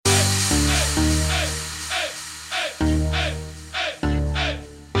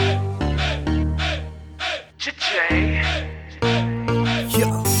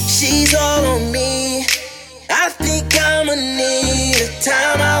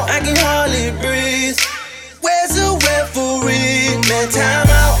hardly breathe. Where's the referee? Man, time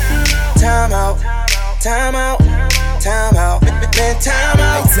out, time out, time out, time out. Man, time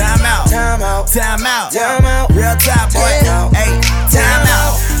out, time out, time out, time out, time out. Real top boy, hey, time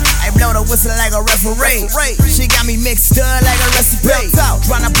out. I blow the whistle like a referee. She got me mixed up like a recipe.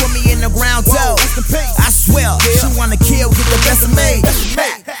 Tryna put me in the ground though. I swear, she wanna kill, get the best of me.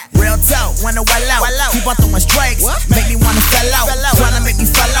 Real talk, wanna wild out. Keep on throwing strikes, make me wanna fall out. Tryna make me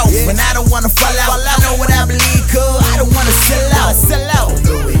fall out, when I don't wanna fall out. I know what I believe, cuz I don't wanna sell out. Don't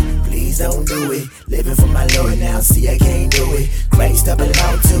do it, please don't do it. Living for my Lord now, see I can't do it. Crazy up and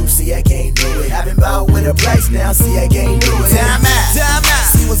loud too, see I can't do it. I've been bought with a price now, see I can't do it. Time out,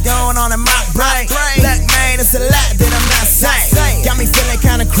 see what's going on in my brain. Black man, it's a lot that I'm not saying. Got me feeling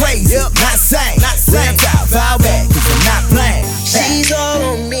kinda crazy, not sane. Real talk, fall back, cause I'm not playing. She's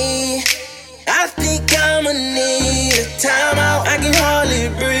all on me. I think I'ma need a timeout. I can hardly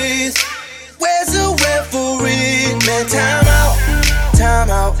breathe. Where's the referee? Man, time out, time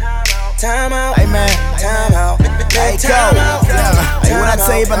out, time out. Hey man, time out. Hey, time out. Hey, what I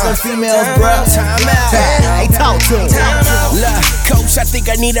tell you about those females, bro? Time out. Hey, talk to them. Look, coach, I think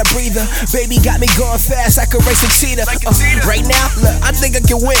I need a breather. Baby got me going fast, I could race a cheetah. Right now, look, I think I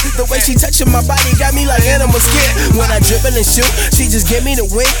can win. The way she touching my body got me like animal skin. When I dribble and shoot, she just give me the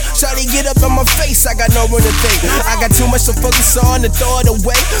wing. Shawty get up on my face, I got no room to think. I got too much to focus on to throw it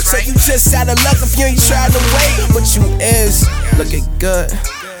away. So you just out of luck if you ain't trying to wait. But you is looking good.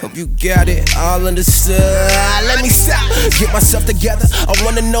 Hope you got it all understood. Let me stop, get myself together. I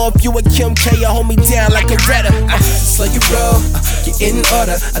wanna know if you and Kim K or hold me down like a Retta. So you roll, get in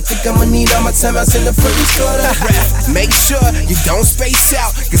order. I think I'ma need all my time out in the first quarter. Make sure you don't space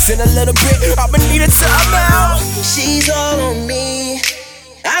out, cause in a little bit I'ma need a timeout. She's all on me.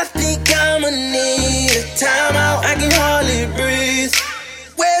 I think I'ma need a timeout. I can hardly breathe.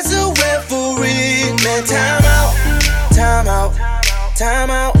 Where's the referee? Man, time out, time out.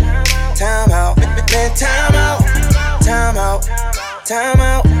 Time out, time out, man, time out, time out, time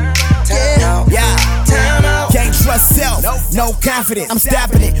out, time out, yeah, time out. Can't trust self, no confidence. I'm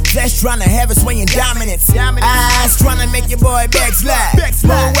stopping it. Flesh tryna have us swinging dominance. Eyes tryna make your boy backslide.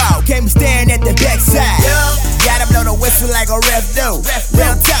 Move out, can't be staring at the backside. Gotta blow the whistle like a ref do.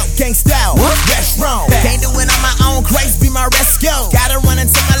 Real talk, can't style. That's wrong. Can't do it on my own. Christ be my rescue. Gotta run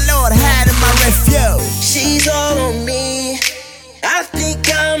into my Lord, hide in my refuge. She's all on me. I think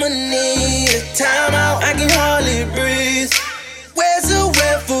I'ma need a timeout. I can hardly breathe. Where's the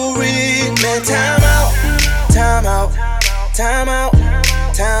referee? Man, time out, time out, time out,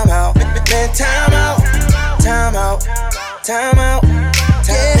 time out. Man, time out, time out, time out,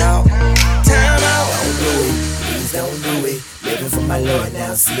 time out, time out. Don't do it, please don't do it. Living for my Lord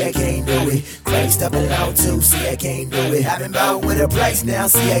now, see I can't do it. Crazy up and loud too, see I can't do it. I've been bought with a price now,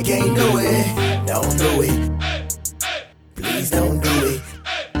 see I can't do it. Don't do it. Please don't do it.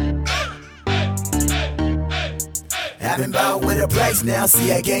 I've been bought with a price now,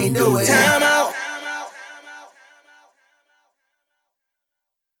 see I can't do it. Time out.